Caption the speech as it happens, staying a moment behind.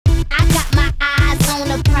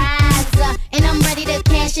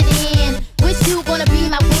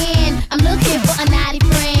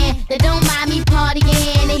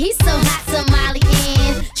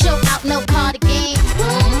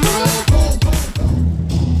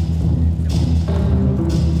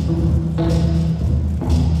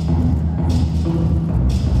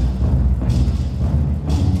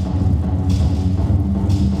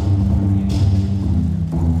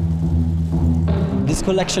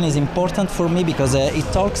collection is important for me because it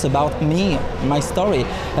talks about me, my story,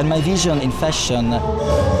 and my vision in fashion.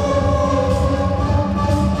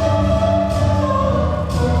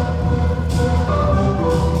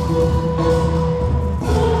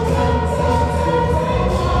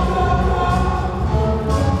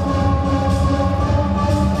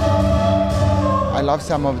 I love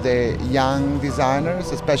some of the young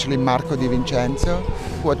designers, especially Marco Di Vincenzo.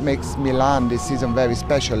 What makes Milan this season very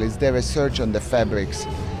special is their research on the fabrics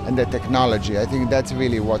and the technology. I think that's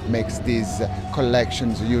really what makes these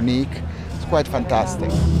collections unique. It's quite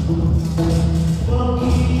fantastic.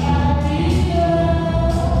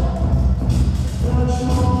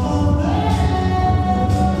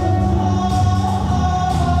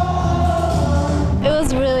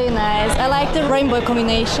 I like the rainbow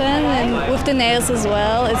combination and with the nails as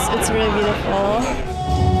well. It's really beautiful.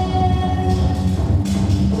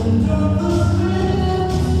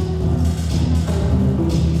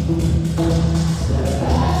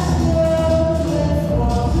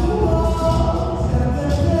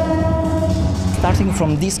 Starting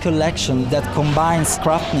from this collection that combines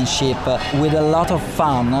craftsmanship with a lot of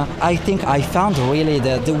fun, I think I found really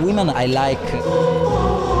the women I like.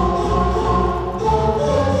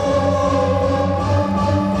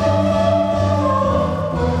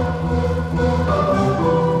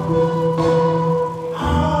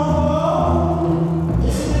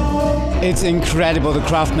 It's incredible the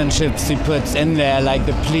craftsmanship she puts in there, like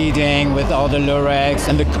the pleating with all the lurex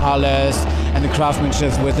and the colors and the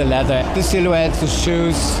craftsmanship with the leather. The silhouettes, the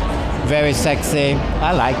shoes, very sexy.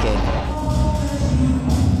 I like it.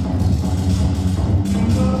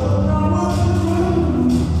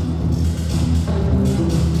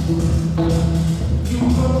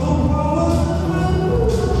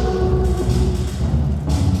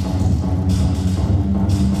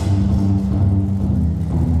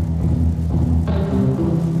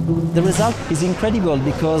 The result is incredible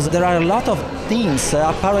because there are a lot of themes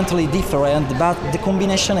apparently different, but the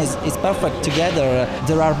combination is perfect together.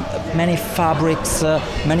 There are many fabrics,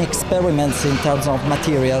 many experiments in terms of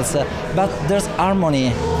materials, but there's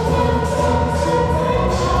harmony.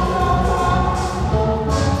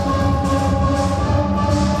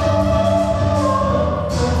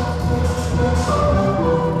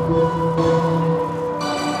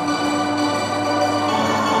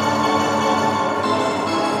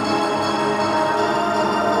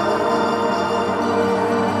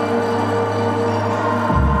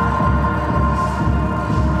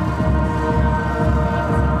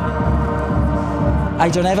 I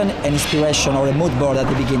don't have an inspiration or a mood board at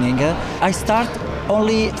the beginning. I start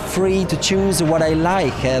only free to choose what I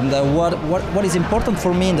like and what is important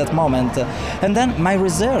for me in that moment. And then my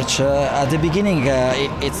research at the beginning,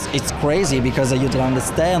 it's crazy because you don't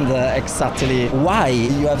understand exactly why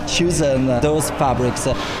you have chosen those fabrics.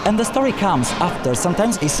 And the story comes after.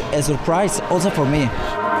 Sometimes it's a surprise also for me.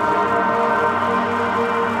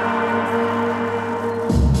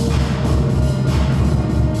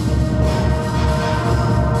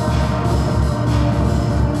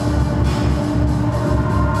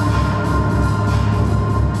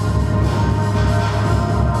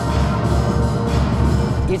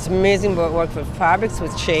 It's amazing work with fabrics,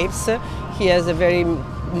 with shapes. He has a very,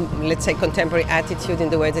 let's say, contemporary attitude in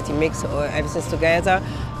the way that he makes everything together.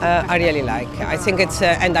 I really like. I think it's,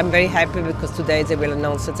 and I'm very happy because today they will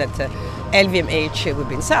announce that LVMH will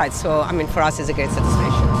be inside. So, I mean, for us it's a great satisfaction.